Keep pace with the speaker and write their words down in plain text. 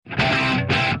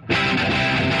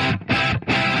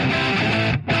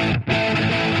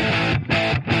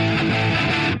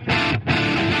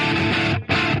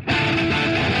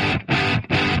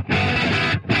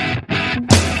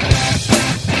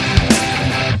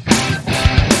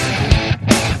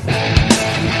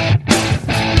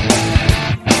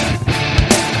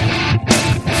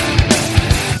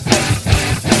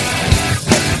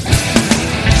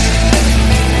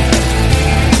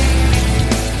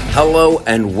Hello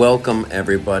and welcome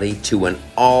everybody to an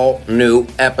all-new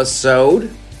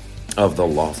episode of the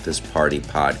Loftus Party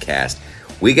Podcast.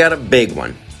 We got a big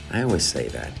one. I always say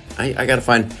that. I gotta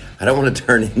find, I don't want to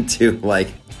turn into like,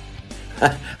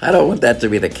 I don't want that to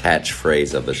be the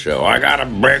catchphrase of the show. I got a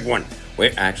big one.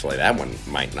 Wait, actually, that one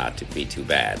might not be too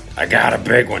bad. I got a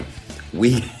big one.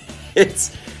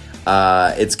 It's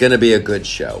gonna be a good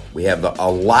show. We have a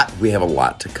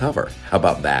lot to cover. How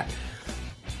about that?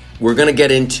 We're going to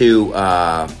get into,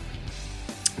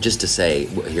 just to say,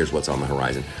 here's what's on the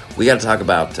horizon. We got to talk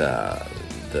about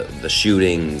the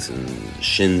shootings and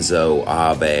Shinzo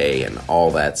Abe and all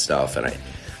that stuff,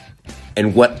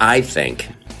 and what I think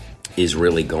is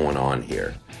really going on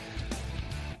here.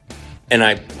 And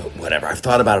I've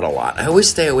thought about it a lot. I always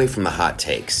stay away from the hot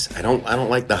takes. I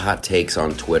don't like the hot takes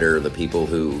on Twitter. The people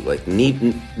who like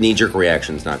knee-jerk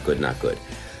reactions. Not good.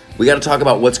 We got to talk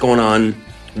about what's going on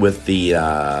with the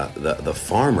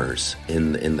farmers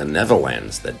in the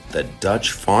Netherlands, the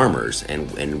Dutch farmers,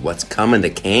 and what's coming to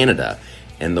Canada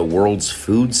and the world's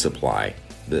food supply.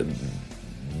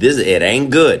 It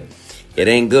ain't good. It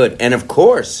ain't good. And of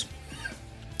course,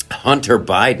 Hunter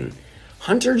Biden.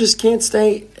 Hunter just can't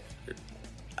stay.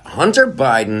 Hunter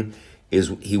Biden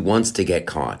he wants to get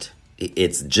caught.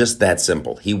 It's just that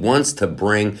simple. He wants to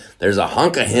there's a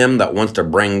hunk of him that wants to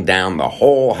bring down the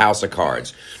whole house of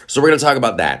cards. So we're going to talk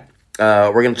about that.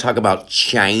 We're going to talk about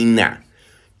China,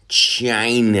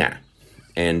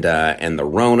 and the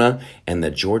Rona, and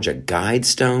the Georgia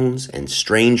Guidestones, and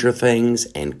Stranger Things,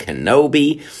 and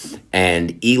Kenobi,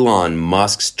 and Elon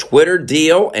Musk's Twitter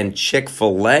deal, and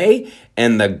Chick-fil-A,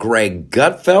 and the Greg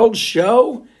Gutfeld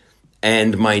show,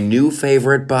 and my new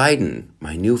favorite Biden.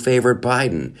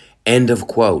 End of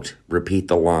quote. Repeat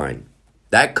the line.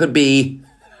 That could be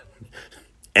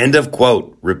end of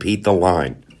quote. Repeat the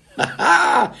line.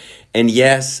 And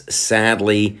yes,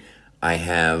 sadly, I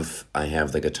have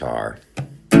the guitar.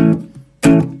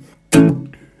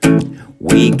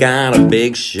 We got a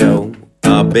big show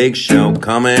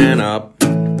coming up.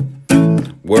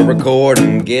 We're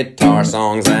recording guitar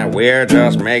songs that we're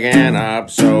just making up.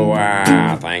 So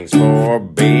thanks for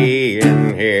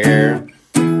being here.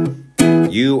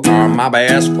 You are my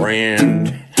best friend.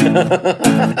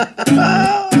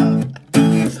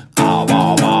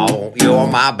 You're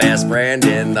my best friend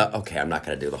Okay, I'm not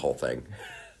going to do the whole thing.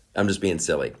 I'm just being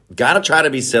silly. Gotta try to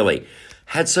be silly.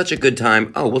 Had such a good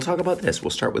time. Oh, we'll talk about this.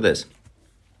 We'll start with this.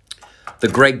 The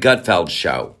Greg Gutfeld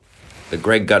show.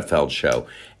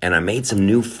 And I made some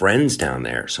new friends down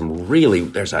there.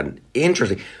 There's an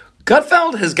interesting...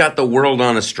 Gutfeld has got the world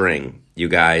on a string, you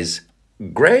guys.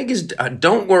 Greg is...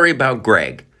 don't worry about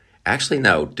Greg. Actually,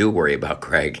 no, do worry about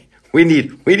Greg. We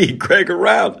need Greg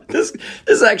around. This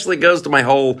actually goes to my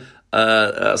whole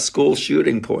school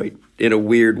shooting point in a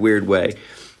weird way.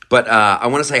 But I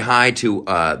want to say hi to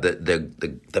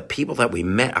the people that we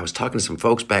met. I was talking to some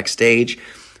folks backstage.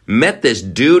 Met this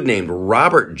dude named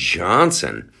Robert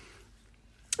Johnson.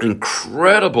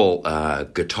 Incredible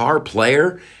guitar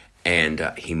player.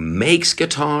 And he makes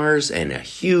guitars and I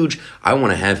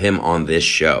want to have him on this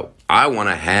show. I got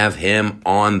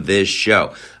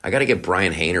to get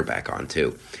Brian Hayner back on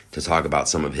too to talk about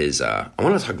some of his, I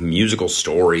want to talk musical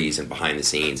stories and behind the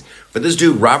scenes. But this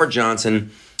dude, Robert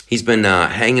Johnson, he's been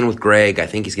hanging with Greg. I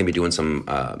think he's going to be doing some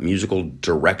musical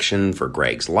direction for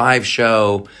Greg's live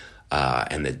show.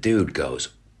 And the dude goes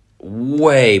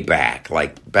way back,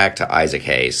 like back to Isaac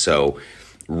Hayes. So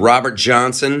Robert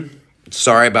Johnson...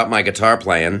 Sorry about my guitar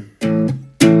playing,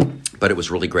 but it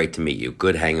was really great to meet you.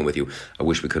 Good hanging with you. I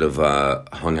wish we could have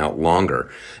hung out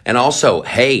longer. And also,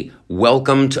 hey,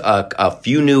 welcome to a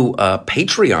few new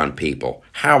Patreon people.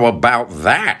 How about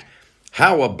that?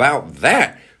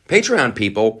 Patreon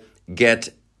people get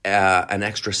an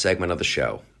extra segment of the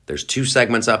show. There's 2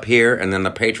 segments up here, and then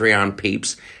the Patreon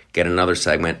peeps get another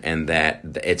segment, and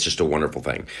it's just a wonderful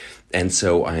thing. And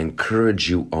so I encourage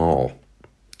you all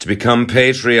to become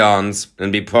Patreons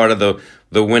and be part of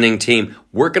the winning team.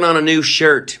 Working on a new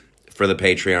shirt for the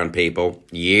Patreon people.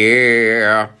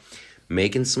 Yeah.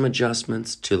 Making some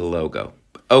adjustments to the logo.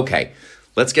 Okay,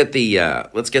 let's get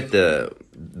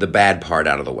the bad part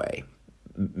out of the way.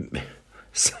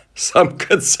 Some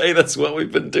could say that's what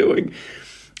we've been doing.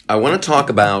 I want to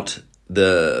talk about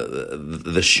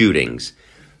the shootings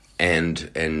and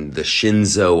the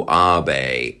Shinzo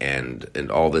Abe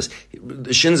and all this.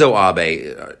 Shinzo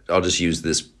Abe, I'll just use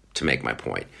this to make my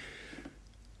point.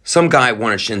 Some guy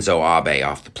wanted Shinzo Abe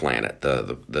off the planet.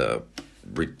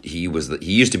 He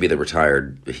used to be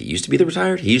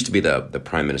the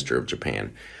prime minister of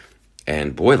Japan.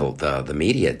 And boy, the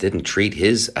media didn't treat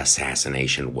his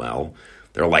assassination well.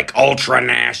 They're like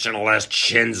ultra-nationalist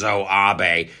Shinzo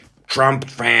Abe, Trump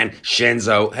fan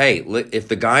Shinzo. Hey, if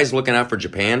the guy's looking out for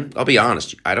Japan, I'll be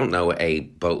honest, I don't know a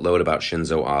boatload about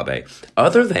Shinzo Abe.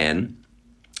 Other than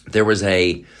I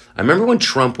remember when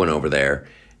Trump went over there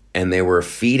and they were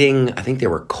feeding, I think they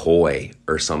were koi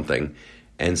or something.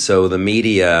 And so the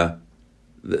media,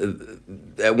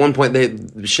 at one point,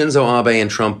 Shinzo Abe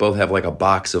and Trump both have like a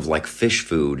box of like fish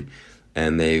food.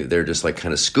 And they're just like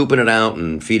kind of scooping it out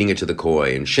and feeding it to the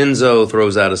koi. And Shinzo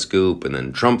throws out a scoop, and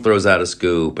then Trump throws out a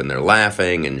scoop, and they're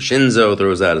laughing. And Shinzo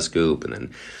throws out a scoop, and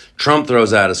then Trump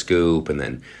throws out a scoop, and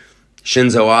then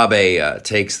Shinzo Abe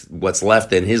takes what's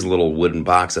left in his little wooden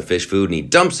box of fish food and he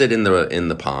dumps it in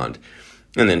the pond.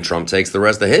 And then Trump takes the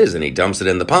rest of his and he dumps it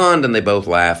in the pond, and they both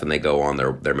laugh and they go on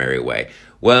their merry way.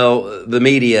 Well, the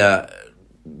media,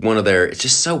 it's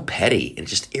just so petty and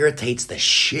just irritates the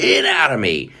shit out of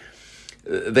me.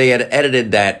 They had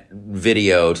edited that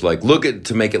video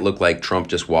to make it look like Trump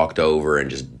just walked over and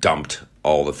just dumped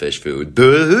all the fish food.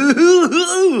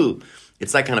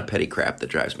 It's that kind of petty crap that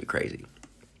drives me crazy.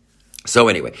 So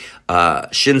anyway,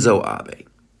 Shinzo Abe.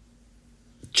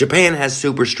 Japan has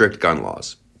super strict gun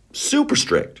laws. Super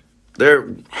strict. They're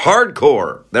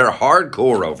hardcore. They're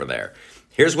hardcore over there.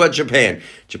 Here's what Japan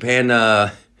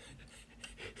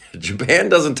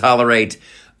doesn't tolerate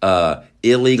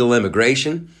illegal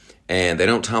immigration, and they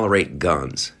don't tolerate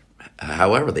guns.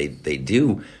 However, they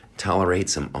do tolerate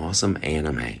some awesome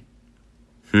anime.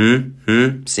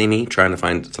 See me trying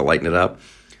to lighten it up?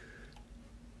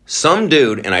 Some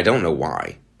dude, and I don't know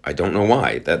why.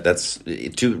 That's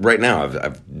right now.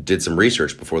 I've did some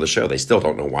research before the show. They still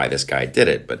don't know why this guy did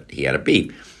it, but he had a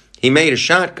beef. He made a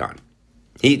shotgun.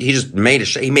 He just made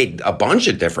he made a bunch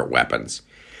of different weapons.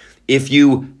 If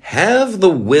you have the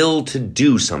will to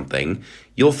do something,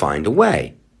 you'll find a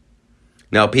way.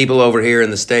 Now, people over here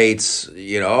in the States,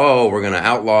 we're going to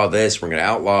outlaw this, we're going to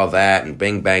outlaw that, and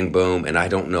bing, bang, boom. And I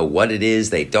don't know what it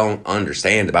is they don't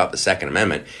understand about the Second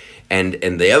Amendment. And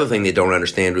the other thing they don't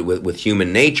understand with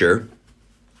human nature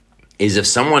is if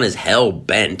someone is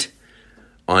hell-bent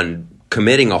on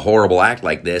committing a horrible act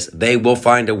like this, they will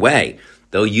find a way.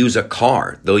 They'll use a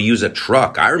car. They'll use a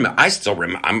truck. I still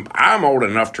remember. I'm old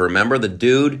enough to remember the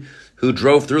dude who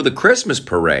drove through the Christmas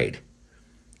parade.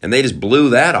 And they just blew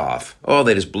that off. Oh,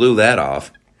 they just blew that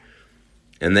off.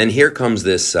 And then here comes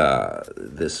this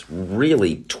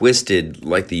really twisted,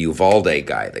 like the Uvalde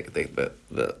guy,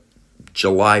 the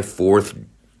July 4th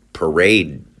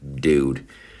parade dude.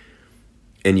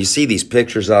 And you see these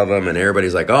pictures of him, and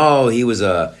everybody's like, "Oh, he was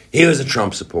a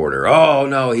Trump supporter. Oh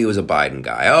no, he was a Biden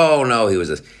guy. Oh no, he was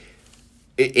a."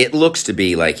 It looks to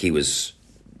be like he was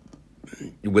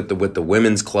with the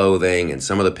women's clothing and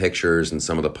some of the pictures and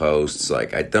some of the posts.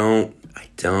 Like I don't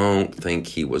think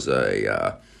he was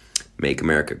a "Make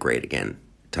America Great Again"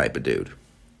 type of dude.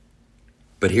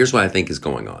 But here's what I think is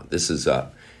going on. This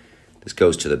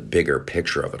goes to the bigger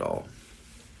picture of it all,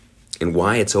 and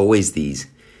why it's always these.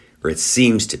 Or it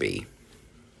seems to be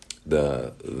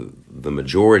the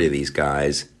majority of these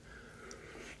guys,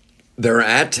 they're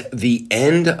at the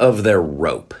end of their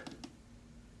rope.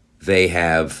 They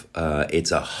have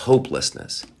it's a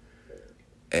hopelessness,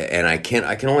 and I can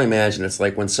only imagine. It's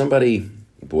like when somebody,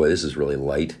 boy, this is really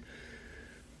light.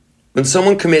 When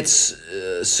someone commits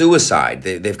suicide,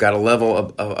 they've got a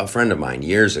level. A friend of mine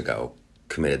years ago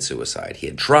committed suicide. He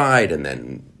had tried, and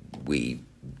then we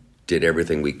did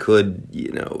everything we could,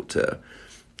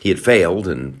 he had failed,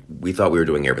 and we thought we were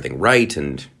doing everything right,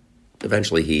 and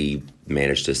eventually he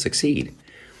managed to succeed.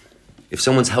 If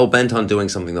someone's hell-bent on doing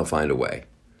something, they'll find a way.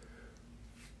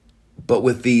 But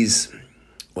with these,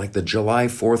 like the July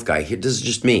 4th guy, this is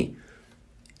just me.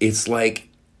 It's like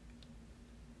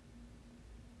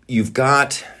you've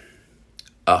got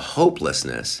a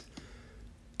hopelessness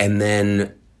and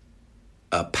then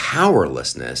a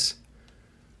powerlessness.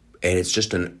 And it's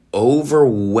just an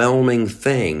overwhelming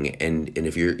thing. And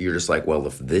if you're just like, well,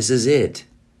 if this is it,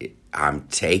 I'm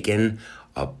taking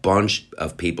a bunch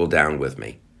of people down with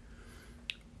me.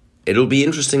 It'll be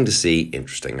interesting to see. I'm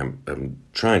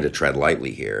trying to tread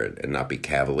lightly here and not be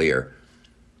cavalier.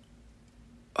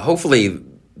 Hopefully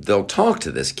they'll talk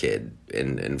to this kid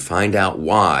and find out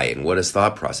why and what his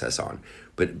thought process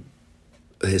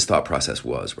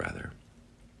was, rather.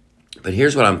 But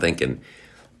here's what I'm thinking.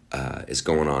 Is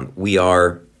going on. We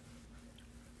are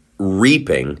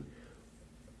reaping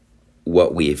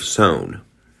what we've sown.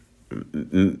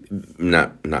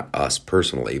 Not us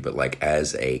personally, but like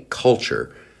as a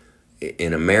culture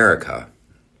in America,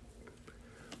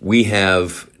 we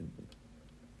have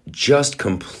just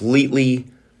completely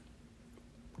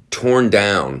torn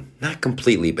down, not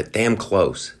completely, but damn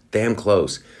close,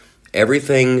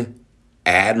 everything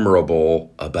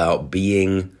admirable about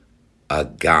being a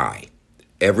guy,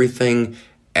 everything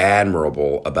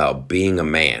admirable about being a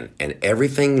man, and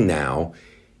everything now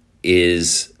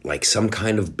is like some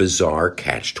kind of bizarre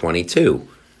catch-22.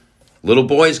 Little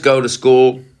boys go to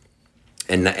school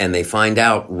and they find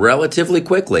out relatively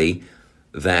quickly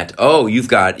that, oh, you've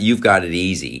got it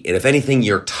easy. And if anything,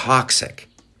 you're toxic.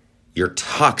 You're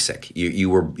toxic. You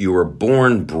were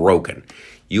born broken.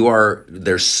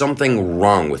 There's something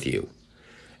wrong with you.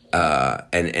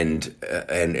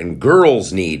 And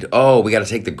girls need, we got to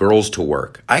take the girls to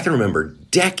work. I can remember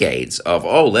decades of,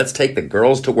 let's take the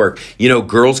girls to work.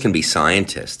 Girls can be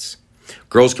scientists.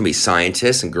 Girls can be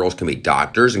scientists, and girls can be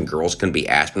doctors, and girls can be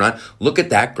astronauts. Look at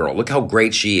that girl. Look how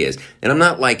great she is. And I'm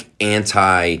not like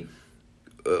anti-woman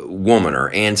or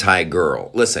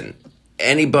anti-girl. Listen,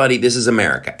 anybody, this is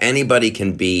America. Anybody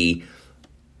can be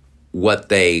what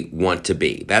they want to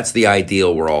be. That's the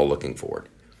ideal we're all looking for.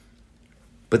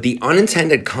 But the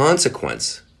unintended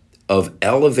consequence of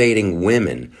elevating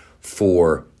women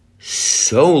for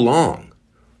so long,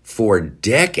 for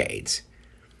decades,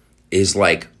 is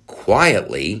like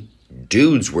quietly,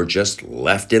 dudes were just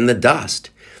left in the dust.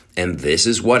 And this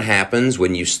is what happens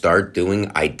when you start doing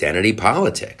identity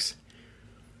politics.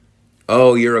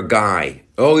 Oh, you're a guy.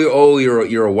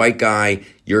 You're a white guy.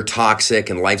 You're toxic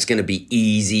and life's going to be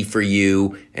easy for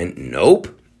you. And nope.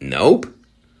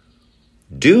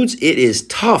 Dudes, it is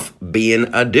tough being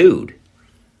a dude.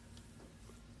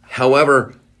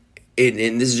 However,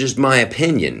 and this is just my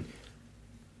opinion,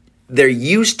 there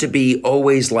used to be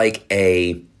always like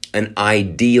an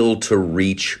ideal to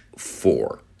reach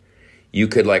for. You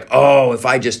could like, if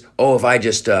I just worked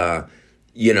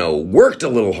a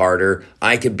little harder,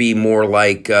 I could be more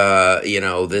like,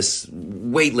 this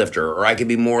weightlifter, or I could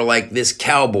be more like this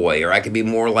cowboy, or I could be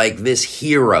more like this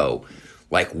hero.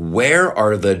 Like, where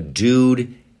are the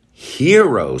dude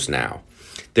heroes now?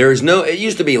 It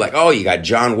used to be like, you got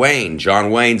John Wayne.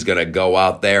 John Wayne's going to go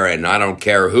out there and I don't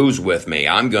care who's with me.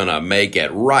 I'm going to make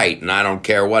it right and I don't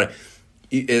care what.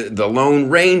 The Lone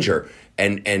Ranger.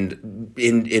 And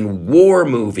in war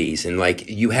movies, and like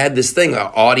you had this thing,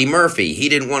 Audie Murphy, he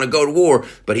didn't want to go to war,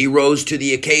 but he rose to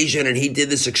the occasion and he did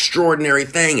this extraordinary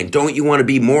thing. And don't you want to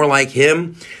be more like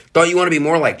him? Don't you want to be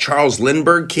more like Charles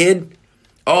Lindbergh, kid?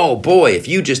 Oh boy, if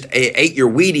you just ate your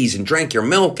Wheaties and drank your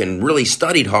milk and really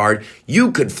studied hard,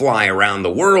 you could fly around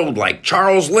the world like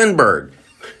Charles Lindbergh.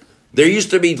 There used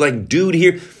to be like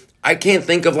I can't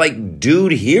think of like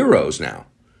dude heroes now.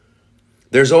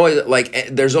 There's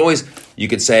always, you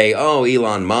could say,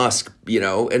 Elon Musk,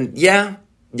 and yeah,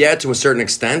 to a certain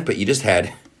extent, but you've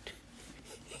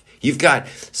got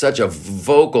such a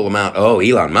vocal amount.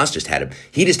 Elon Musk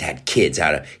he just had kids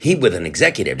with an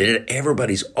executive.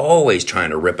 Everybody's always trying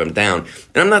to rip him down.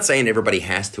 And I'm not saying everybody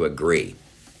has to agree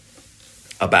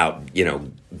about,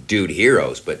 dude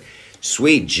heroes, but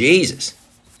sweet Jesus,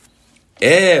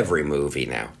 every movie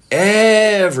now,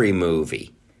 every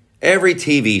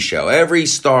TV show, every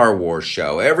Star Wars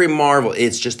show, every Marvel,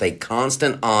 it's just a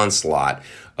constant onslaught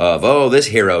of, this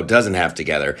hero doesn't have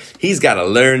together. He's got to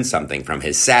learn something from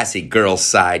his sassy girl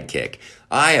sidekick.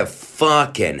 I have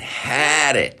fucking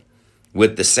had it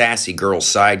with the sassy girl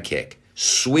sidekick.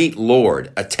 Sweet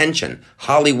Lord, attention,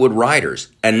 Hollywood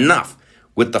writers, enough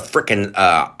with the frickin'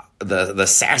 the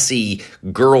sassy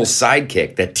girl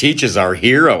sidekick that teaches our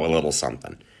hero a little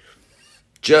something.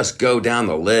 Just go down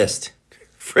the list.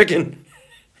 Frickin'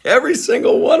 every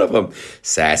single one of them.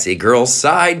 Sassy girl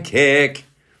sidekick.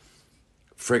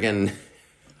 Friggin',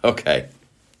 okay.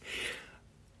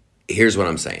 Here's what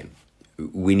I'm saying.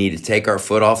 We need to take our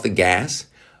foot off the gas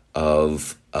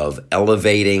of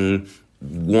elevating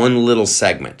one little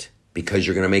segment, because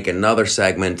you're going to make another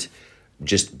segment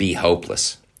just be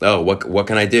hopeless. What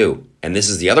can I do? And this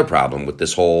is the other problem with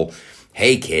this whole,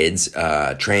 hey kids,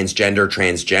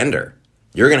 transgender.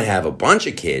 You're going to have a bunch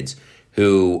of kids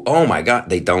who, oh my God,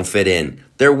 they don't fit in.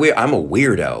 They're weird. I'm a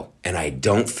weirdo and I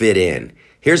don't fit in.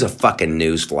 Here's a fucking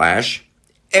news flash.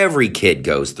 Every kid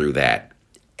goes through that.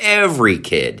 Every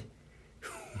kid.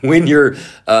 When you're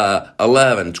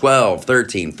 11, 12,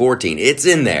 13, 14, it's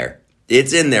in there.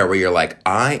 It's in there where you're like,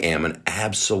 I am an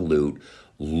absolute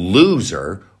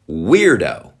loser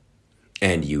weirdo.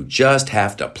 And you just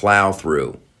have to plow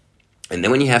through. And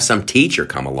then when you have some teacher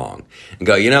come along and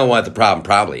go, you know what the problem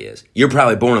probably is? You're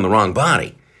probably born in the wrong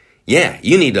body. Yeah,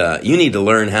 you need to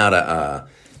learn how to,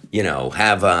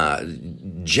 have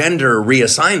gender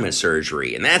reassignment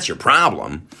surgery, and that's your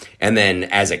problem. And then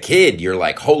as a kid, you're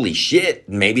like, holy shit,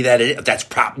 maybe that's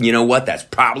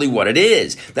probably what it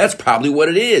is. That's probably what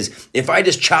it is. If I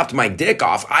just chopped my dick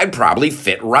off, I'd probably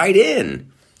fit right in.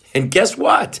 And guess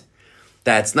what?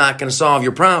 That's not going to solve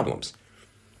your problems.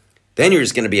 Then you're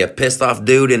just going to be a pissed off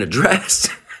dude in a dress.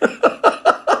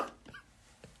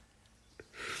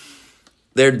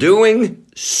 They're doing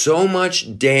so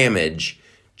much damage.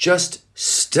 Just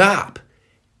stop.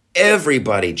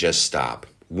 Everybody just stop.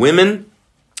 Women,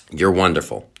 you're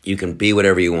wonderful. You can be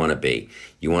whatever you want to be.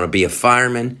 You want to be a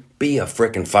fireman? Be a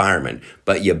frickin' fireman.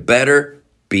 But you better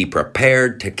be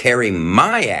prepared to carry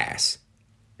my ass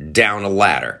down a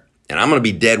ladder. And I'm going to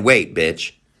be dead weight,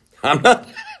 bitch. I'm not...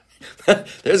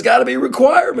 There's got to be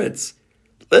requirements.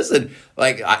 Listen,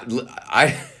 like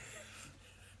I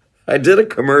did a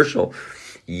commercial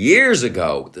years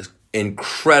ago. This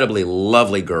incredibly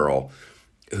lovely girl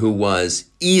who was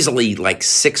easily like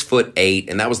 6'8",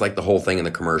 and that was like the whole thing in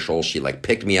the commercial. She like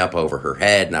picked me up over her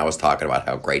head, and I was talking about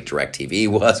how great DirecTV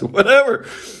was, whatever.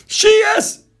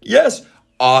 Yes,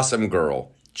 awesome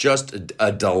girl, just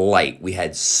a delight. We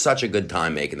had such a good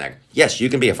time making that. Yes, you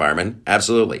can be a fireman,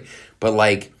 absolutely, but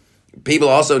like people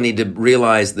also need to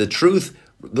realize the truth.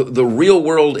 The real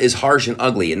world is harsh and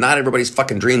ugly, and not everybody's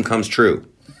fucking dream comes true.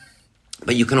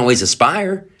 But you can always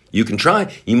aspire. You can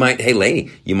try. You might, hey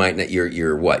lady, you might not.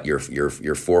 You're what? You're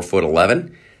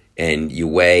 4'11", and you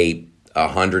weigh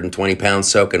 120 pounds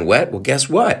soaking wet. Well, guess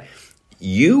what?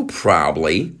 You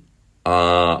probably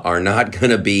are not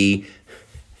going to be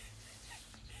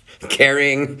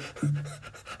carrying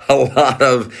a lot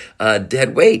of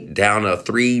dead weight down a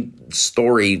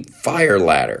 3-story fire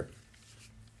ladder.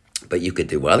 But you could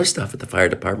do other stuff at the fire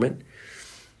department.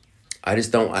 I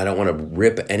don't want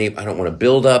to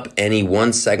build up any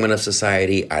one segment of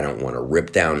society. I don't want to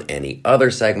rip down any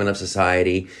other segment of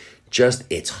society. Just,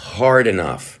 it's hard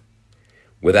enough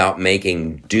without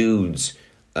making dudes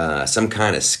some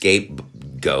kind of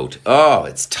scapegoat. Oh,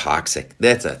 it's toxic.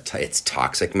 It's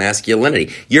toxic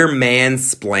masculinity. You're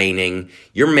mansplaining.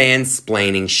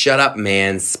 Shut up,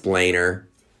 mansplainer.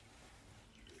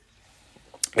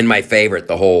 And my favorite,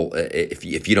 the whole, if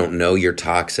you don't know you're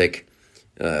toxic,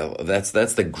 that's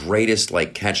the greatest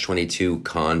like catch-22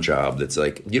 con job. That's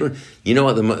like, you know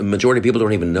what, the majority of people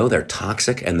don't even know they're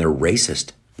toxic and they're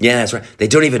racist. Yeah, that's right. They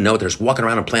don't even know it. They're just walking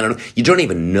around and playing. You don't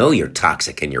even know you're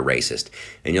toxic and you're racist.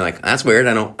 And you're like, that's weird.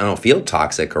 I don't feel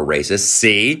toxic or racist.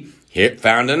 See,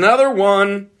 found another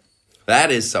one.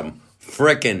 That is some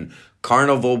frickin'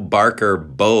 Carnival Barker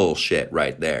bullshit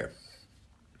right there.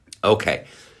 Okay.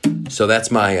 So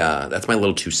that's my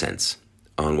little 2 cents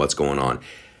on what's going on.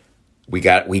 We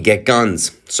get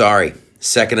guns. Sorry.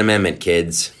 Second Amendment,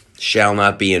 kids, shall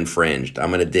not be infringed. I'm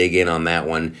going to dig in on that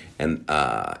one and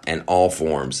all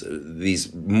forms.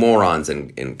 These morons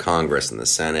in Congress and the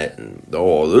Senate and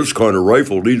this kind of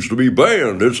rifle needs to be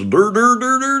banned. It's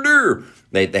dur.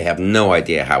 They have no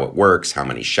idea how it works, how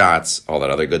many shots, all that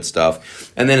other good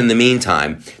stuff. And then in the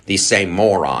meantime, these same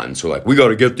morons who are like, we got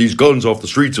to get these guns off the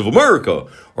streets of America.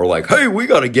 Or like, hey, we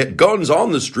got to get guns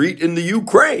on the street in the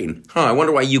Ukraine. I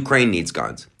wonder why Ukraine needs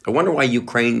guns.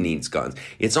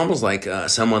 It's almost like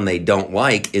someone they don't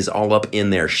like is all up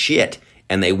in their shit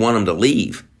and they want them to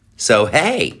leave. So,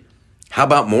 hey, how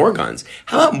about more guns?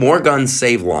 How about more guns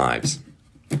save lives?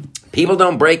 People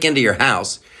don't break into your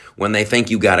house when they think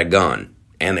you got a gun.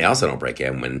 And they also don't break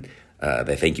in when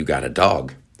they think you got a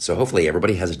dog. So hopefully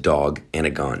everybody has a dog and a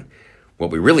gun.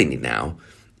 What we really need now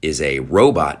is a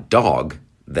robot dog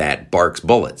that barks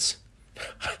bullets.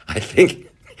 I think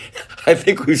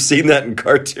we've seen that in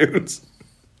cartoons.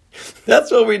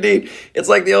 That's what we need. It's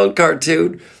like the old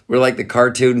cartoon where like the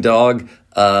cartoon dog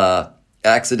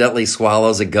accidentally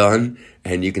swallows a gun,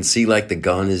 and you can see like the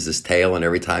gun is his tail, and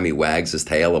every time he wags his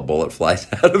tail, a bullet flies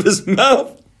out of his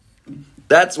mouth.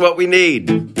 That's what we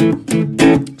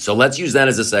need. So let's use that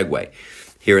as a segue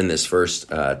here in this first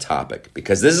topic,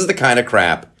 because this is the kind of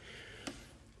crap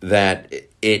that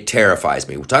it terrifies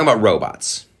me. We're talking about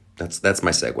robots. That's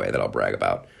my segue that I'll brag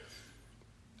about.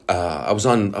 I was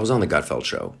on the Gutfeld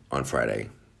show on Friday.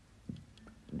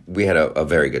 We had a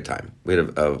very good time. We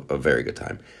had a very good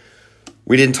time.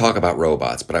 We didn't talk about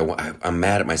robots, but I'm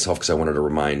mad at myself because I wanted to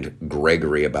remind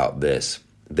Gregory about this.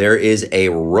 There is a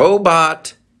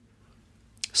robot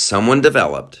someone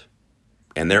developed,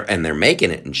 and they're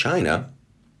making it in China.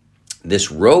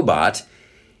 This robot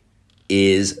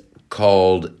is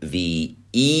called the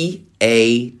EATR.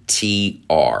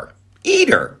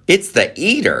 Eater. It's the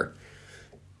Eater.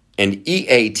 And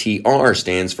EATR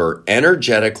stands for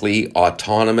Energetically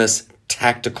Autonomous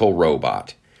Tactical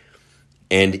Robot.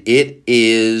 And it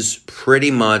is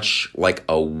pretty much like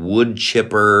a wood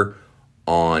chipper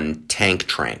on tank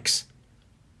tracks.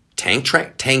 Tank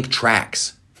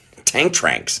tracks.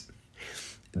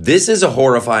 This is a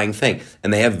horrifying thing.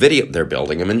 And they have video. They're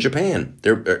building them in Japan.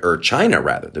 Or China,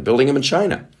 rather. They're building them in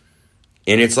China.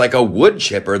 And it's like a wood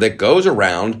chipper that goes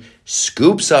around,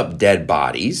 scoops up dead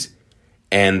bodies,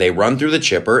 and they run through the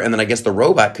chipper, and then I guess the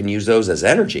robot can use those as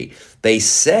energy. They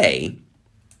say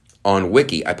on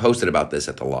Wiki, I posted about this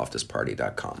at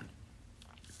theloftusparty.com.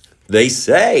 They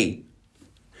say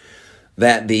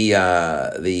that the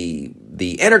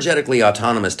energetically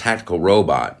autonomous tactical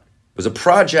robot was a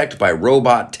project by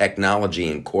Robot Technology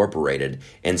Incorporated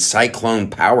and Cyclone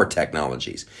Power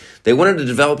Technologies. They wanted to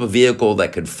develop a vehicle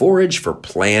that could forage for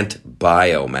plant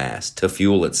biomass to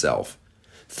fuel itself,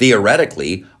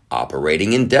 theoretically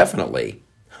operating indefinitely.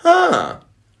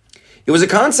 It was a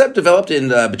concept developed in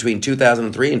between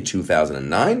 2003 and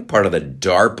 2009, part of the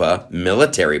DARPA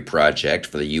military project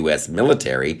for the U.S.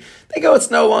 military. They go,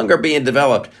 it's no longer being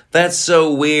developed. That's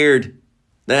so weird.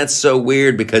 That's so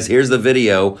weird, because here's the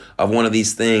video of one of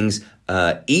these things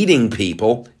eating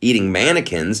people, eating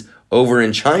mannequins over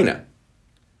in China.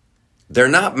 They're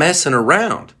not messing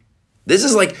around. This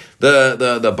is like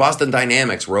the Boston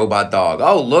Dynamics robot dog.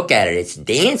 Oh, look at it. It's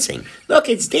dancing. Look,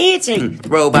 it's dancing. The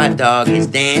robot dog is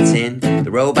dancing.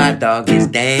 The robot dog is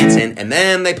dancing. And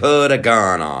then they put a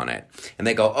gun on it. And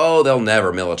they go, oh, they'll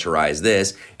never militarize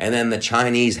this. And then the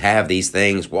Chinese have these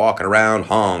things walking around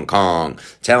Hong Kong,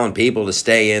 telling people to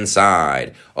stay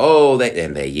inside. Oh,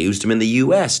 they used them in the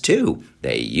U.S. too.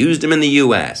 They used them in the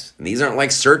U.S. And these aren't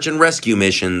like search and rescue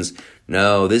missions.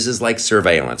 No, this is like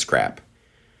surveillance crap.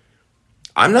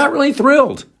 I'm not really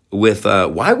thrilled with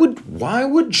why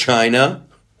would China,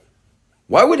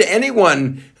 why would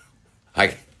anyone,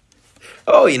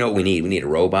 you know what we need? We need a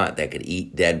robot that could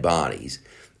eat dead bodies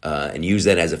and use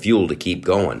that as a fuel to keep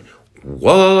going.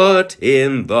 What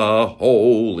in the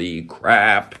holy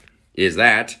crap is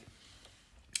that?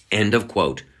 End of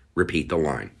quote. Repeat the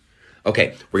line.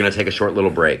 Okay, we're going to take a short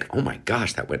little break. Oh my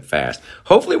gosh, that went fast.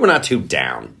 Hopefully we're not too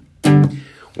down.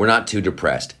 We're not too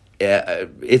depressed.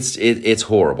 It's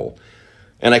horrible.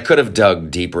 And I could have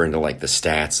dug deeper into like the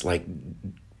stats. Like,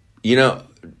 you know,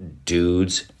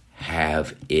 dudes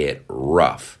have it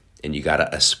rough. And you got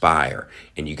to aspire.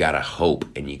 And you got to hope.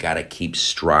 And you got to keep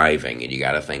striving. And you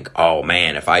got to think, oh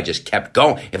man, if I just kept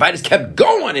going,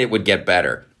 it would get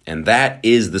better. And that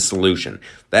is the solution.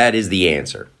 That is the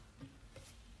answer.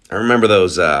 I remember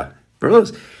those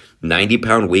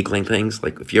 90-pound weakling things.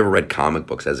 Like, if you ever read comic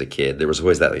books as a kid, there was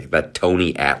always that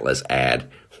Tony Atlas ad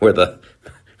where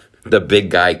the big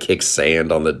guy kicks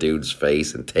sand on the dude's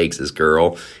face and takes his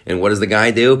girl. And what does the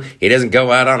guy do? He doesn't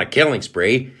go out on a killing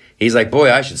spree. He's like,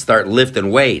 boy, I should start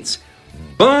lifting weights.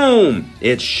 Boom!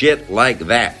 It's shit like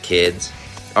that, kids.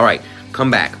 All right, come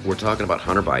back. We're talking about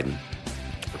Hunter Biden.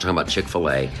 We're talking about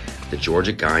Chick-fil-A, the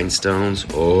Georgia Guidestones.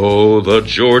 Oh, the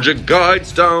Georgia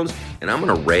Guidestones. And I'm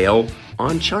going to rail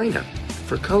on China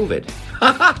for COVID.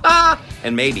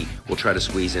 And maybe we'll try to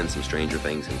squeeze in some Stranger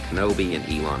Things and Kenobi and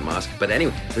Elon Musk. But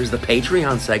anyway, there's the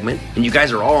Patreon segment. And you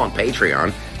guys are all on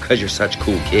Patreon because you're such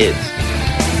cool kids.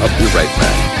 I'll be right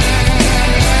back.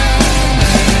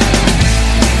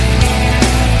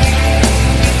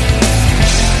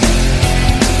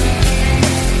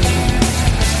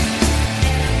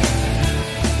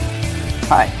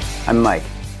 Hi, I'm Mike,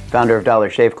 founder of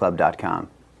DollarShaveClub.com.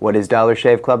 What is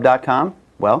DollarShaveClub.com?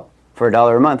 Well, for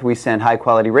 $1 a month, we send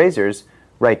high-quality razors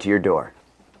right to your door.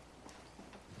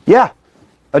 Yeah,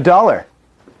 $1.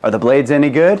 Are the blades any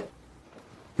good?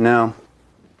 No.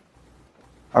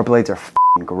 Our blades are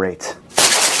f***ing great.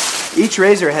 Each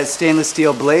razor has stainless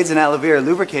steel blades, an aloe vera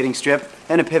lubricating strip,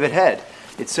 and a pivot head.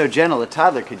 It's so gentle a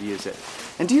toddler could use it.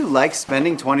 And do you like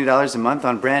spending $20 a month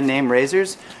on brand name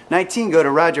razors? 19 go to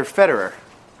Roger Federer.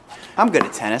 I'm good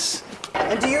at tennis.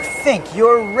 And do you think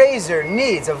your razor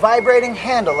needs a vibrating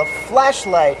handle, a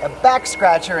flashlight, a back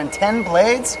scratcher, and 10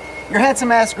 blades? Your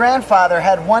handsome-ass grandfather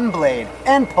had 1 blade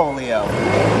and polio.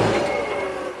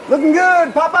 Looking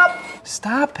good, pop up!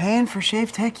 Stop paying for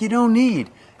shave tech you don't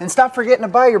need. And stop forgetting to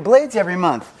buy your blades every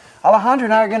month. Alejandro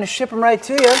and I are going to ship them right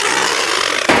to you.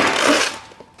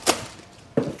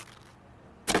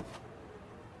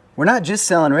 We're not just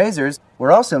selling razors,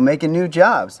 we're also making new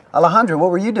jobs. Alejandro,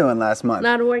 what were you doing last month?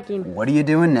 Not working. What are you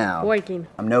doing now? Working.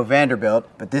 I'm no Vanderbilt,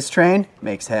 but this train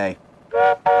makes hay.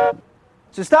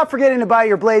 So stop forgetting to buy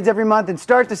your blades every month and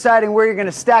start deciding where you're going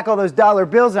to stack all those dollar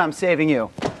bills I'm saving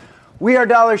you. We are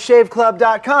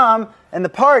DollarShaveClub.com, and the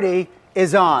party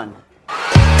is on.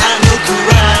 I know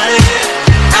karate,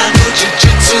 I know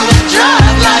jiu-jitsu, I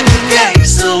drive like a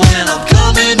gangster when I'm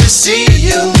coming to see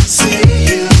you,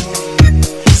 see you.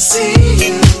 See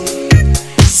you,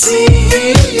 see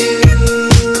you.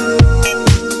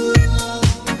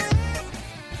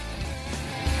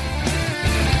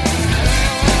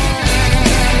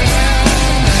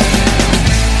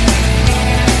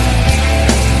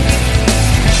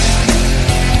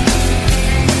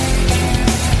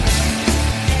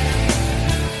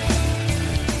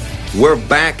 We're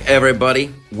back,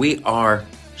 everybody. We are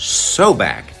so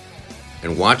back.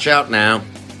 And watch out now.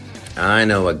 I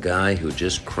know a guy who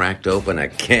just cracked open a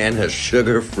can of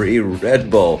sugar-free Red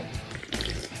Bull.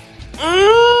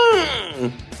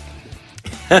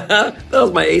 That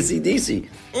was my AC/DC.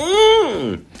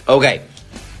 Okay,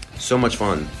 so much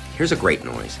fun. Here's a great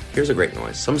noise. There's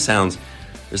some sounds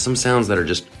that are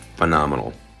just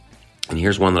phenomenal. And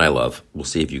here's one that I love. We'll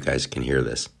see if you guys can hear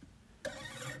this.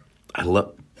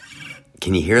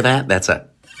 Can you hear that? That's a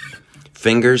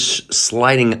fingers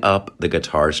sliding up the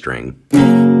guitar string.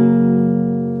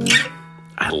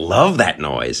 I love that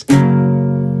noise.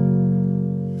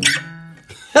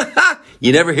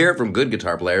 You never hear it from good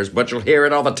guitar players, but you'll hear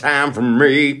it all the time from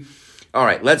me. All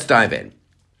right, let's dive in.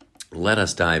 Let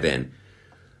us dive in.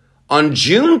 On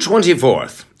June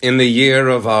 24th, in the year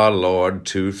of our Lord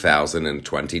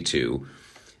 2022,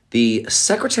 the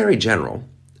Secretary General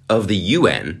of the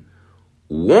UN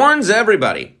warns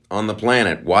everybody on the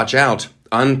planet, watch out,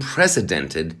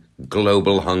 unprecedented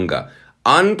global hunger.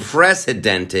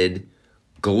 Unprecedented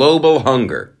global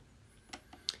hunger.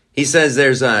 He says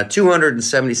there's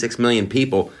 276 million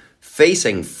people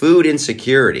facing food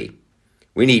insecurity.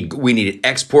 We need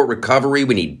export recovery.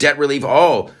 We need debt relief.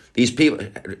 All these people.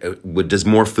 Does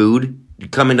more food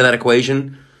come into that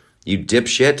equation? You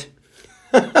dipshit.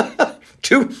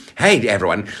 Hey,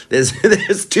 everyone. There's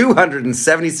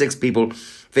 276 people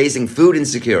facing food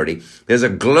insecurity. There's a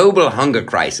global hunger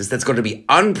crisis that's going to be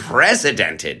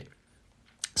unprecedented.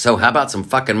 So how about some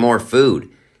fucking more food,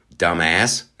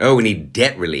 dumbass? Oh, we need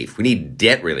debt relief.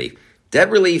 Debt relief,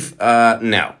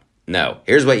 no.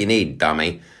 Here's what you need,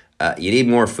 dummy. You need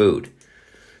more food.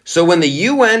 So when the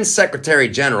UN Secretary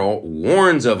General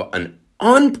warns of an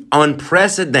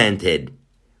unprecedented,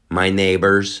 my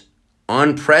neighbors,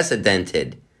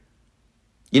 unprecedented.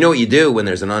 You know what you do when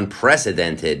there's an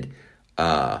unprecedented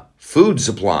food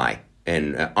supply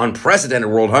and unprecedented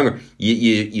world hunger?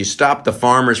 You stop the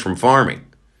farmers from farming.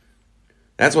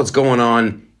 That's what's going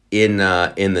on in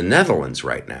the Netherlands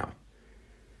right now.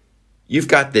 You've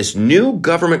got this new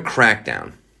government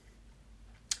crackdown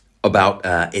about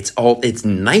it's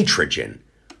nitrogen,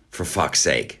 for fuck's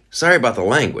sake. Sorry about the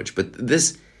language, but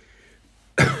this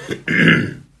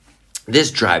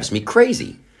this drives me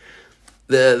crazy.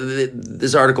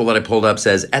 This article that I pulled up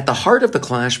says, at the heart of the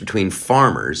clash between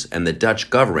farmers and the Dutch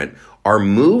government are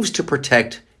moves to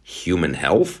protect human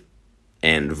health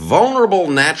and vulnerable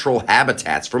natural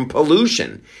habitats from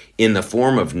pollution in the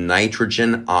form of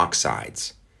nitrogen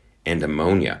oxides and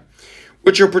ammonia,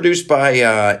 which are produced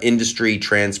by industry,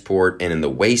 transport, and in the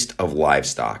waste of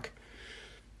livestock.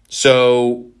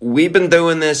 So we've been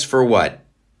doing this for what?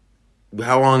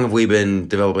 How long have we been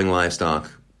developing livestock?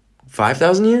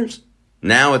 5,000 years?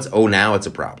 Now it's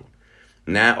a problem.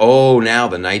 Now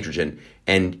the nitrogen.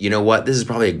 And you know what? This is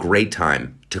probably a great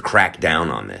time to crack down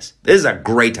on this. This is a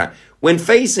great time. When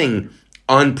facing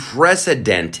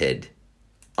unprecedented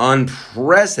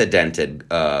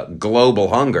global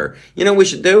hunger, you know what we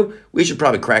should do? We should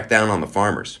probably crack down on the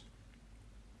farmers.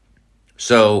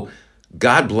 So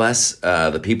God bless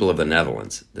the people of the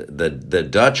Netherlands. The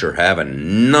Dutch are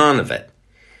having none of it.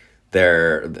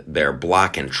 They're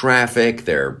blocking traffic.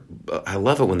 I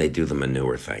love it when they do the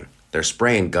manure thing. They're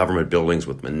spraying government buildings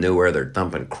with manure. They're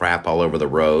dumping crap all over the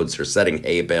roads. They're setting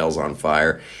hay bales on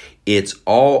fire. It's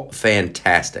all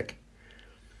fantastic.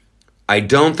 I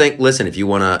don't think. Listen, if you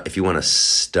wanna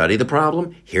study the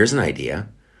problem, here's an idea.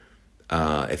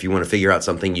 If you want to figure out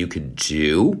something you could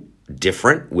do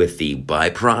different with the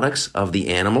byproducts of the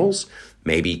animals,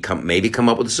 maybe come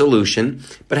up with a solution.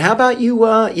 But how about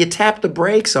you tap the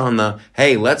brakes on the,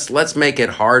 hey, let's make it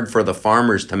hard for the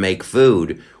farmers to make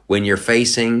food when you're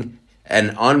facing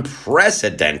an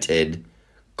unprecedented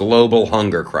global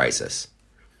hunger crisis.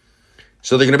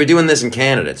 So they're going to be doing this in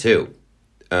Canada too.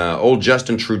 Old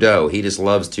Justin Trudeau, he just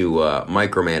loves to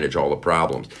micromanage all the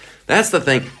problems. That's the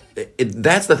thing.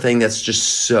 That's the thing that's just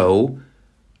so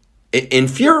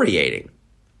infuriating.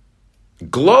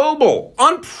 Global,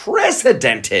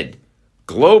 unprecedented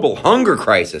global hunger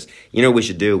crisis. You know what we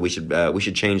should do? We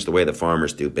should change the way the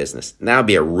farmers do business. Now would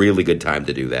be a really good time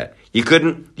to do that. You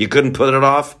couldn't put it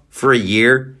off for a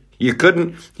year. You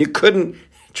couldn't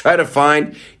try to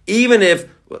find, even if,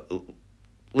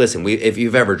 listen, if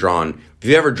you've ever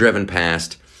driven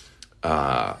past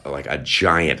like a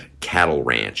giant cattle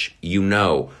ranch, you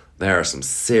know there are some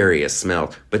serious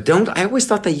smells. But I always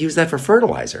thought they used that for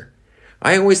fertilizer.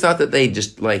 I always thought that they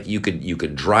just, like, you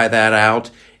could dry that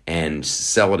out and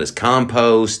sell it as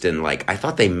compost, and like I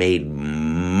thought they made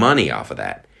money off of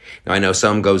that. Now I know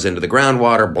some goes into the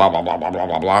groundwater, blah blah blah blah blah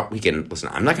blah blah.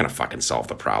 I'm not going to fucking solve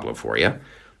the problem for you.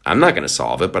 I'm not going to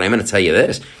solve it, but I'm going to tell you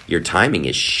this. Your timing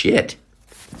is shit.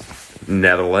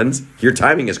 Netherlands, your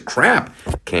timing is crap.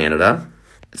 Canada,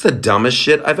 it's the dumbest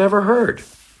shit I've ever heard.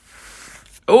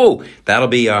 Oh, that'll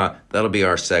be our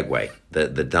segue.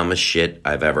 The dumbest shit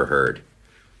I've ever heard.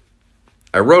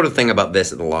 I wrote a thing about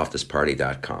this at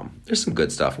theloftusparty.com. There's some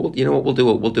good stuff. You know what? We'll do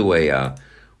a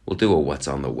what's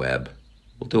on the web.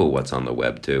 We'll do a what's on the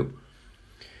web too.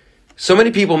 So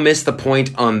many people miss the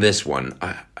point on this one,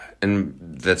 and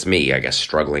that's me, I guess,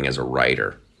 struggling as a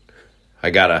writer.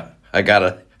 I gotta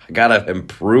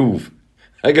improve.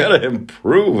 I gotta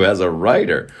improve as a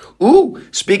writer. Ooh,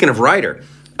 speaking of writer,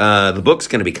 the book's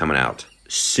gonna be coming out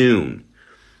soon,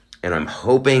 and I'm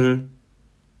hoping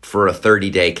for a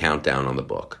 30-day countdown on the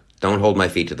book. Don't hold my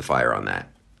feet to the fire on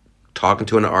that. Talking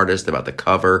to an artist about the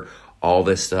cover, all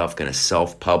this stuff, gonna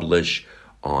self-publish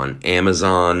on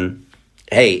Amazon.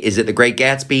 Hey, is it The Great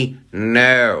Gatsby?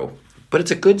 No. But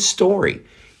it's a good story.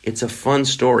 It's a fun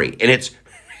story. And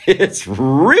it's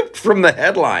ripped from the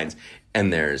headlines.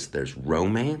 And there's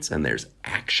romance and there's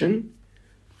action.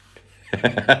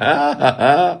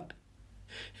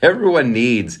 Everyone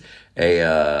needs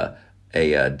a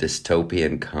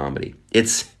dystopian comedy.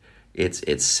 It's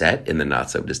set in the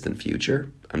not so distant future.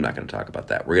 I'm not going to talk about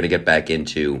that. We're going to get back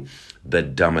into the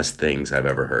dumbest things I've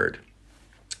ever heard.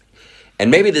 And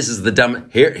maybe this is the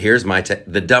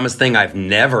the dumbest thing I've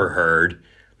never heard.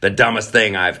 The dumbest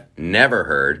thing I've never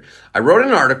heard. I wrote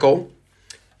an article,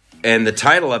 and the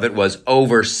title of it was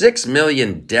Over 6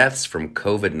 Million Deaths from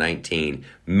COVID-19.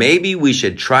 Maybe we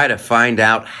should try to find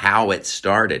out how it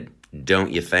started,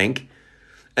 don't you think?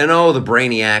 And the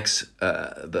brainiacs,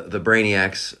 the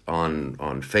brainiacs on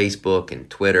Facebook and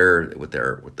Twitter with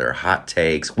their hot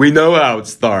takes. We know how it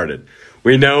started.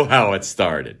 We know how it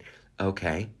started.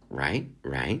 Okay, right.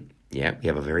 Yeah, we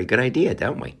have a very good idea,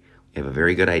 don't we? We have a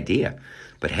very good idea.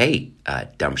 But hey,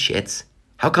 dumb shits,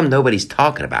 how come nobody's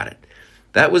talking about it?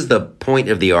 That was the point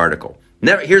of the article.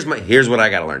 Here's what I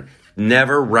got to learn.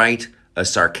 Never write a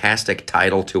sarcastic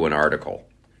title to an article.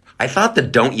 I thought the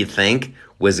 "don't you think"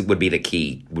 would be the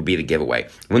key, would be the giveaway.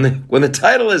 When the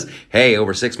title is, hey,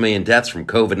 over 6 million deaths from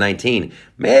COVID-19,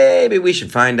 maybe we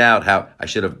should find out how. I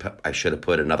should have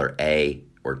put another A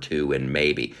or two in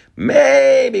maybe.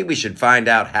 Maybe we should find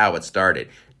out how it started.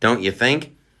 Don't you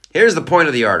think? Here's the point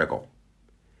of the article.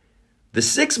 The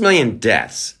 6 million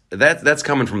deaths, that's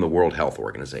coming from the World Health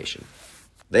Organization.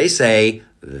 They say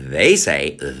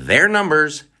their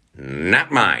numbers,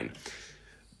 not mine.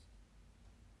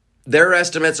 Their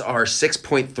estimates are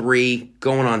 6.3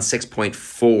 going on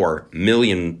 6.4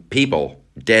 million people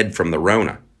dead from the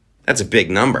Rona. That's a big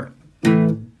number.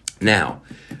 Now,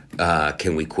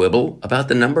 can we quibble about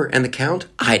the number and the count?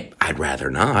 I'd rather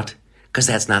not, because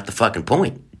that's not the fucking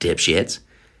point, dipshits.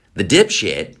 The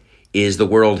dipshit is the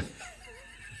world.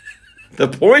 The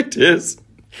point is,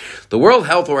 the World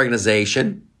Health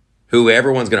Organization, who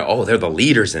everyone's going to, they're the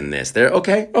leaders in this. They're,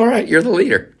 okay, all right, you're the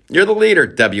leader. You're the leader,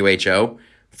 WHO,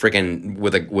 freaking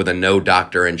with a no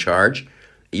doctor in charge.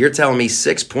 You're telling me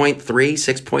 6.3,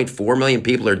 6.4 million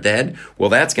people are dead? Well,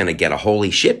 that's going to get a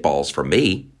holy shitballs from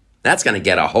me. That's going to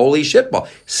get a holy shitball.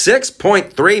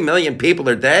 6.3 million people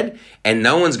are dead, and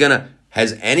no one's going to,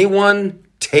 has anyone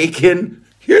taken,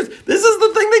 this is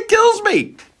the thing that kills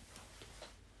me.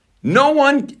 No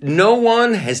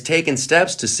one has taken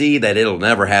steps to see that it'll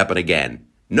never happen again.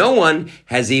 No one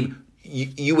has even,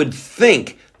 you would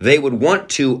think they would want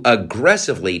to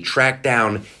aggressively track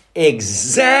down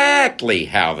exactly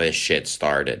how this shit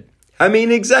started. I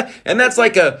mean, and that's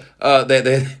like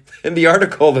in the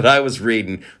article that I was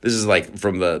reading, this is like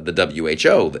from the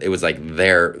WHO, it was like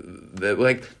they're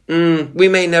like, we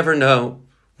may never know.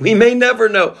 We may never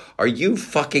know. Are you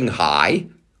fucking high?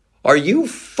 Are you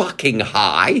fucking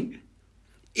high?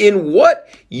 In what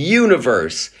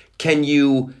universe can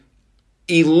you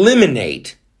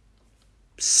eliminate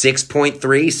 6.3,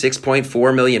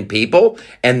 6.4 million people,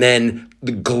 and then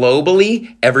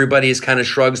globally everybody kind of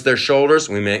shrugs their shoulders?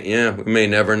 We may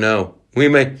never know.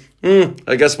 I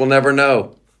guess we'll never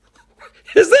know.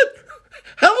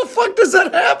 How the fuck does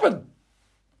that happen?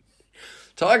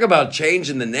 Talk about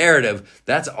changing the narrative.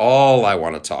 That's all I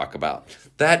want to talk about.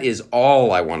 That is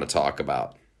all I want to talk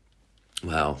about.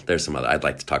 Well, there's some other, I'd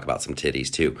like to talk about some titties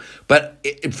too. But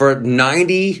for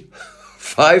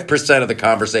 95% of the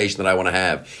conversation that I want to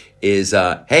have is,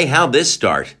 hey, how'd this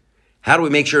start? How do we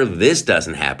make sure this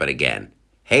doesn't happen again?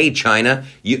 Hey, China,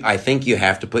 I think you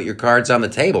have to put your cards on the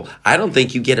table. I don't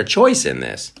think you get a choice in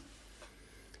this.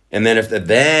 And then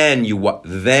then you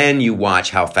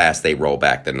watch how fast they roll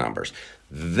back the numbers.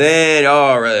 Then,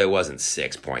 really, it wasn't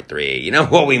 6.3. You know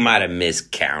what? We might have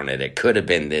miscounted. It could have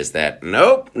been this, that.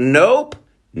 Nope.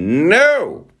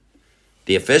 No.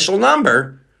 The official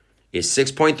number is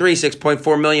 6.3,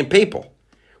 6.4 million people.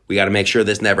 We got to make sure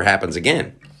this never happens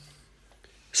again.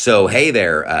 So, hey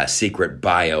there, secret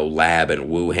bio lab in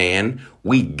Wuhan.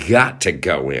 We got to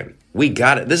go in. We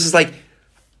got it. This is like,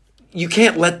 you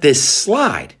can't let this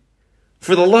slide.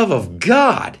 For the love of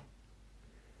God.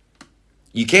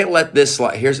 You can't let this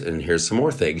slide. Here's some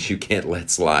more things you can't let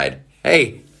slide.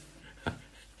 Hey,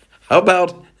 how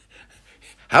about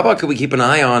could we keep an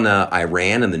eye on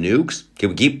Iran and the nukes? Can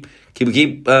we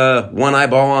keep one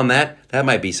eyeball on that? That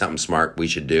might be something smart we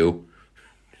should do.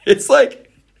 It's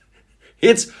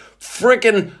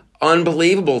freaking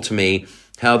unbelievable to me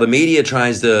how the media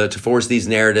tries to force these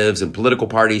narratives and political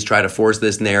parties try to force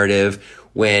this narrative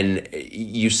when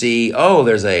you see,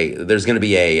 there's going to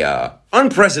be a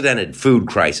unprecedented food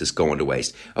crisis going to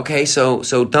waste. Okay, so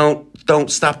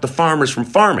don't stop the farmers from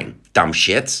farming, dumb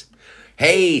shits.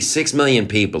 Hey, 6 million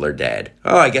people are dead.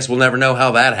 Oh, I guess we'll never know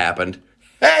how that happened.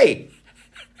 Hey,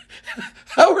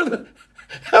 how are the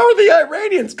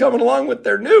Iranians coming along with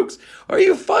their nukes? Are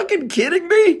you fucking kidding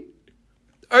me?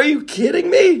 Are you kidding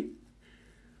me?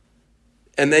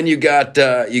 And then you got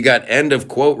end of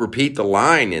quote, repeat the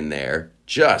line in there.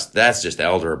 That's just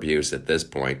elder abuse at this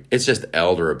point. It's just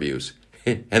elder abuse.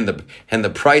 And the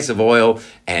price of oil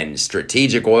and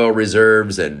strategic oil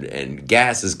reserves and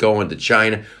gas is going to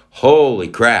China. Holy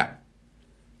crap.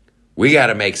 We got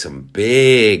to make some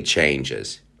big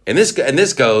changes. And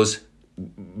this goes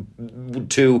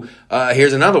to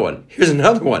here's another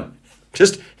one.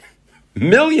 Just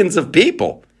millions of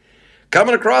people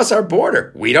coming across our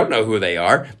border. We don't know who they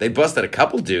are. They busted a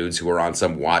couple dudes who were on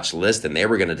some watch list, and they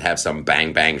were going to have some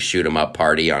bang bang shoot 'em up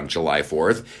party on July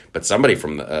 4th. But somebody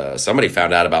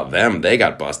found out about them. They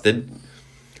got busted.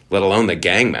 Let alone the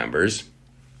gang members.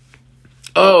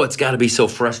 Oh, it's got to be so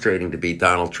frustrating to beat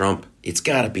Donald Trump. It's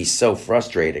got to be so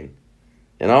frustrating,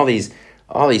 and all these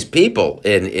people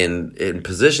in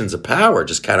positions of power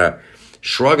just kind of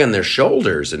shrugging their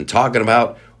shoulders and talking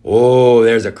about, oh,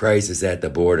 there's a crisis at the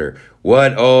border.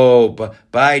 What? Oh,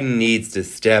 Biden needs to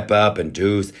step up and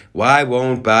do. Why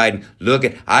won't Biden?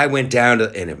 I went down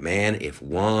to, and if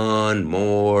one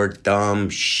more dumb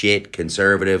shit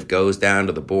conservative goes down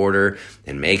to the border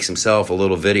and makes himself a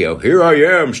little video, here I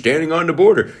am standing on the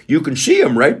border. You can see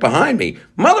him right behind me.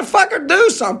 Motherfucker,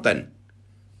 do something.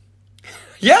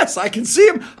 Yes, I can see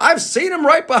him. I've seen him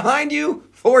right behind you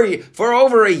for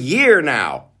over a year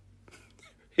now.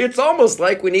 It's almost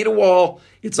like we need a wall.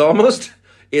 It's almost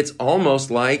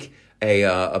like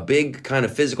a big kind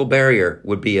of physical barrier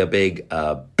would be a big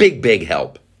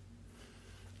help.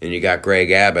 And you got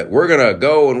Greg Abbott. We're going to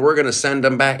go and we're going to send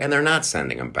them back. And they're not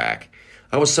sending them back.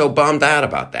 I was so bummed out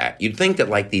about that. You'd think that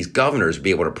like these governors would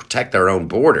be able to protect their own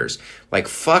borders. Like,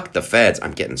 fuck the feds.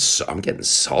 I'm getting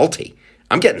salty.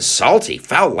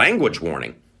 Foul language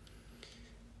warning.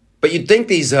 But you'd think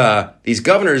these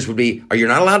governors would be, are you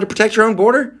not allowed to protect your own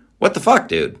border? What the fuck,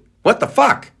 dude? What the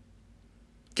fuck?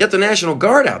 Get the National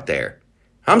Guard out there.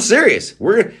 I'm serious.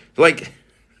 We're like,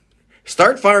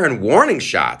 start firing warning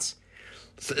shots.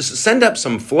 Send up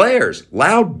some flares,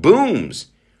 loud booms.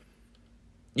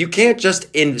 You can't just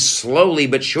slowly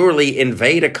but surely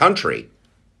invade a country.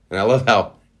 And I love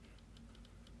how,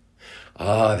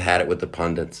 I've had it with the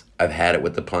pundits.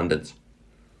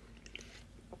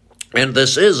 And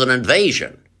this is an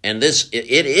invasion. And it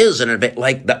is an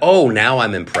invasion. Now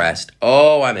I'm impressed.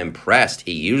 Oh, I'm impressed.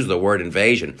 He used the word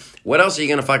invasion. What else are you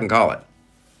going to fucking call it?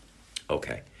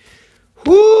 Okay.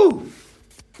 Whoo!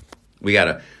 We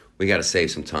gotta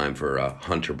save some time for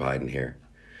Hunter Biden here.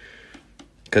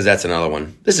 Because that's another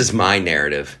one. This is my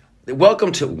narrative.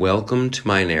 Welcome to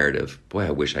my narrative. Boy,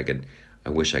 I wish I could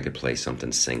play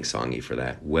something sing-songy for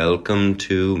that. Welcome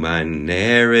to my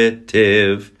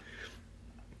narrative.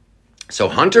 So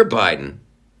Hunter Biden,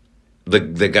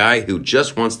 the guy who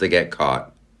just wants to get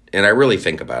caught, and I really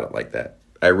think about it like that.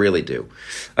 I really do.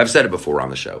 I've said it before on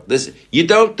the show. You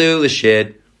don't do the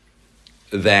shit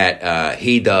that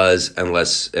he does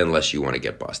unless you want to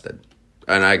get busted.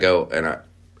 And I go, and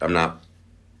I'm not.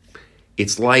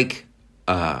 It's like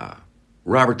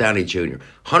Robert Downey Jr.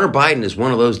 Hunter Biden is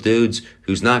one of those dudes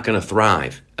who's not going to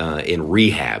thrive in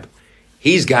rehab.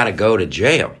 He's got to go to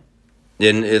jail.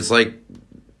 And it's like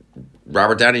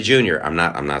Robert Downey Jr. I'm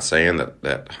not saying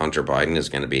that Hunter Biden is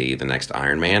going to be the next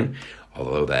Iron Man,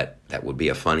 although that would be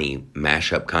a funny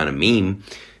mashup kind of meme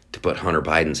to put Hunter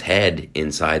Biden's head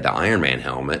inside the Iron Man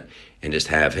helmet and just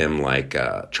have him like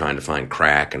trying to find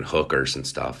crack and hookers and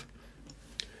stuff.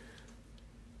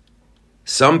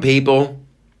 Some people,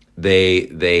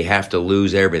 they have to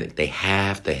lose everything. They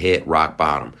have to hit rock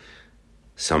bottom.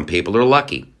 Some people are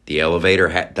lucky. The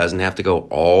elevator doesn't have to go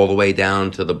all the way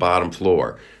down to the bottom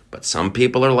floor. But some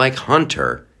people are like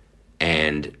Hunter,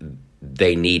 and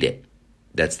they need it.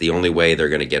 That's the only way they're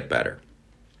going to get better.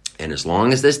 And as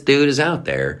long as this dude is out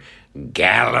there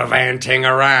gallivanting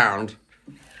around,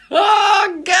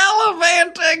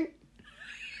 gallivanting.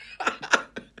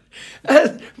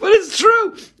 But it's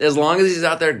true. As long as he's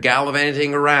out there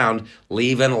gallivanting around,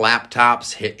 leaving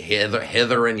laptops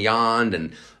hither and yon,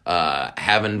 and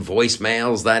having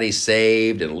voicemails that he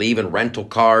saved, and leaving rental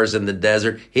cars in the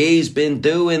desert, he's been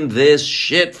doing this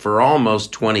shit for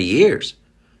almost 20 years.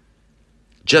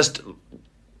 Just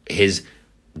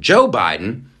Joe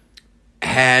Biden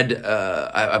had,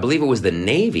 I believe it was the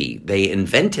Navy, they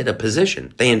invented a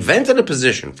position. They invented a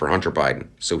position for Hunter Biden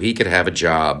so he could have a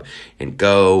job and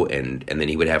go, and then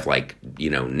he would have, like,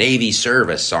 Navy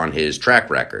service on his track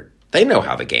record. They know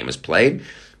how the game is played.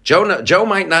 Joe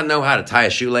might not know how to tie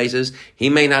his shoelaces. He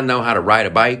may not know how to ride a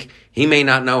bike. He may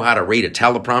not know how to read a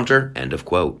teleprompter. End of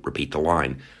quote. Repeat the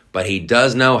line. But he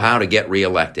does know how to get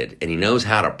reelected, and he knows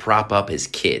how to prop up his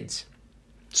kids.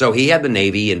 So he had the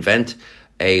Navy invent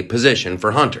a position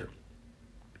for Hunter.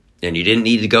 And you didn't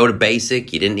need to go to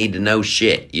basic. You didn't need to know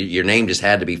shit. Your name just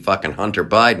had to be fucking Hunter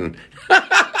Biden.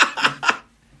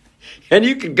 And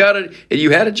you could go to, and you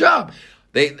had a job.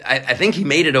 I think he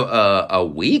made it a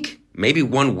week, maybe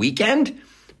one weekend,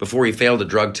 before he failed a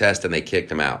drug test and they kicked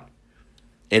him out.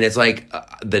 And it's like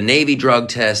the Navy drug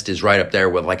test is right up there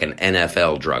with like an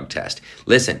NFL drug test.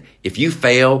 Listen, if you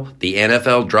fail the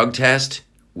NFL drug test,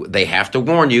 they have to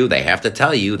warn you. They have to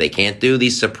tell you. They can't do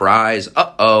these surprise,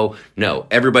 No,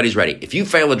 everybody's ready. If you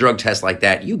fail a drug test like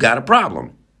that, you got a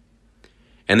problem.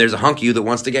 And there's a hunk of you that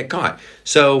wants to get caught.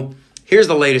 So here's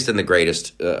the latest and the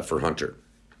greatest for Hunter.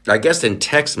 I guess in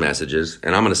text messages,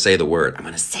 and I'm going to say the word. I'm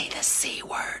going to say the C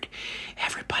word.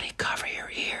 Everybody cover your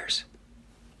ears.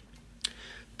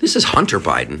 This is Hunter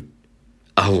Biden,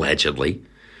 allegedly,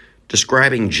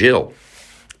 describing Jill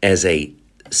as a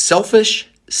selfish,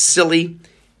 silly,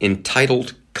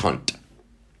 entitled cunt.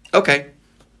 Okay,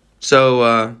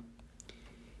 so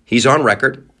he's on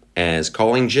record as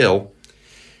calling Jill,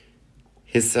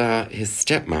 his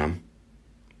stepmom,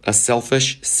 a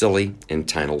selfish, silly,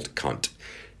 entitled cunt.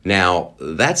 Now,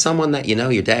 that's someone that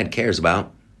your dad cares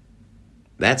about.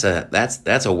 That's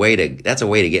a way to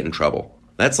get in trouble.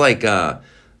 That's like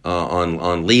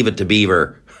on Leave It to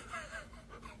Beaver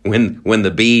when the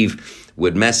beeve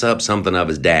would mess up something of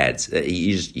his dad's.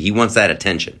 He wants that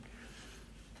attention.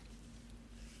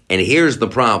 And here's the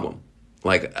problem.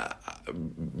 Like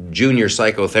junior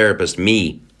psychotherapist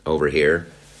me over here,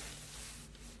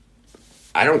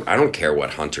 I don't care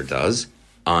what Hunter does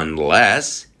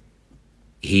unless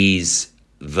he's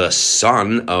the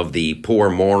son of the poor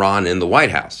moron in the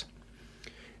White House.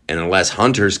 And unless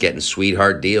Hunter's getting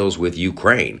sweetheart deals with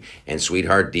Ukraine and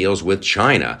sweetheart deals with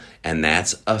China, and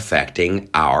that's affecting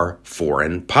our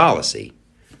foreign policy.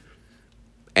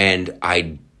 And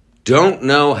I don't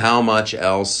know how much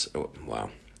else,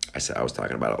 well, I was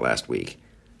talking about it last week.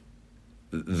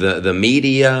 The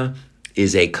media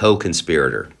is a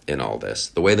co-conspirator in all this.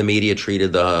 The way the media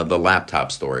treated the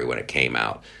laptop story when it came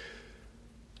out.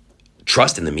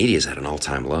 Trust in the media is at an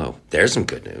all-time low. There's some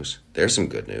good news.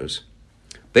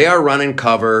 They are running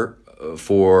cover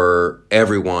for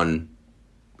everyone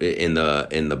in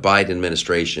the Biden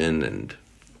administration and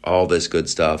all this good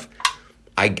stuff.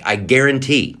 I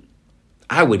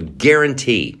would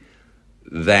guarantee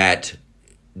that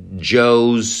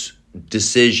Joe's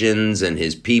decisions and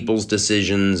his people's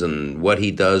decisions and what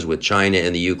he does with China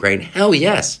and the Ukraine, hell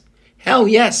yes,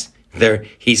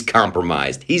 he's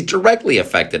compromised. He's directly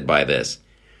affected by this.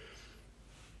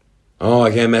 Oh,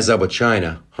 I can't mess up with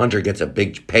China. Hunter gets a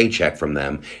big paycheck from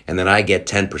them, and then I get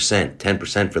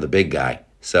 10% for the big guy.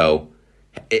 So,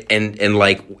 and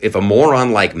like, if a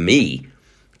moron like me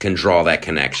can draw that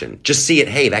connection, just see it.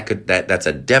 Hey,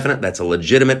 that's a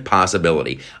legitimate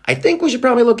possibility. I think we should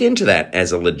probably look into that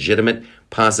as a legitimate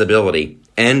possibility.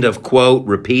 End of quote.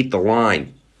 Repeat the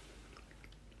line.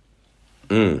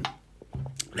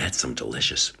 That's some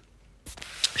delicious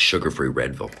sugar-free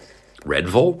Redville.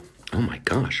 Redville? Oh my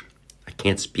gosh. I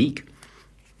can't speak.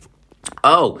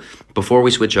 Oh, before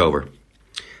we switch over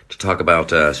to talk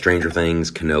about Stranger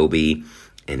Things, Kenobi,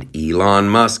 and Elon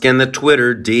Musk and the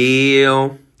Twitter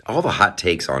deal. All the hot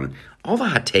takes on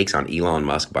Elon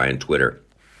Musk buying Twitter.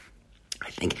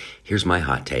 Here's my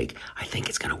hot take. I think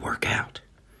it's going to work out.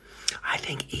 I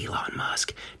think Elon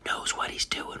Musk knows what he's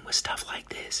doing with stuff like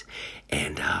this.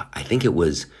 And I think it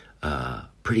was I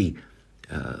think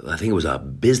it was a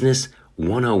business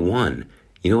 101.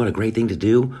 You know what a great thing to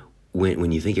do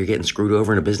when you think you're getting screwed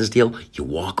over in a business deal? You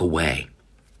walk away.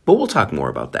 But we'll talk more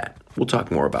about that. We'll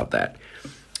talk more about that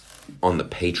on the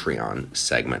Patreon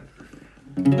segment.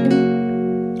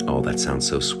 Oh, that sounds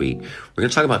so sweet. We're going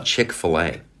to talk about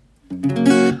Chick-fil-A.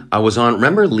 I was on,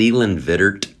 remember Leland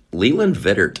Vittert? Leland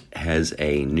Vittert has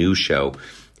a new show.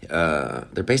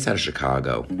 They're based out of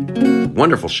Chicago.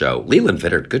 Wonderful show. Leland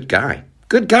Vittert, good guy.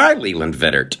 Good guy, Leland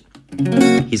Vittert.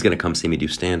 He's going to come see me do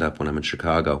stand-up when I'm in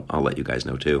Chicago. I'll let you guys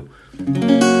know, too.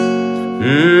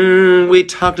 We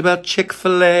talked about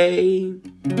Chick-fil-A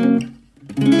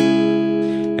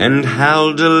and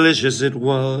how delicious it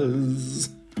was.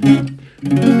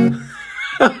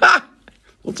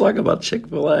 We'll talk about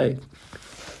Chick-fil-A.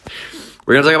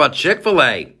 We're going to talk about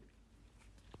Chick-fil-A.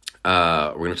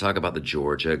 We're going to talk about the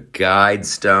Georgia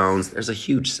Guidestones. There's a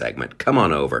huge segment. Come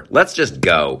on over. Let's just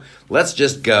go. Let's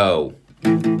just go.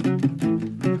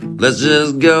 Let's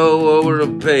just go over to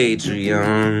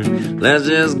Patreon. Let's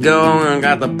just go and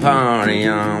got the party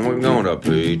on. We're going to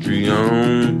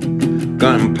Patreon.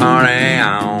 Gonna party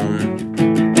on.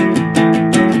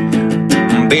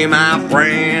 Be my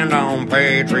friend on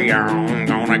Patreon.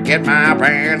 Gonna get my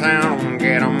pants on,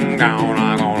 get them gone.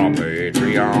 I'm gonna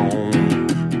Patreon.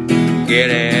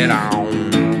 Get it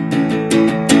on.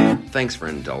 Thanks for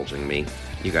indulging me.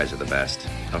 You guys are the best.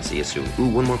 I'll see you soon. Ooh,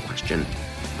 one more question.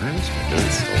 Where was my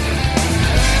dance story?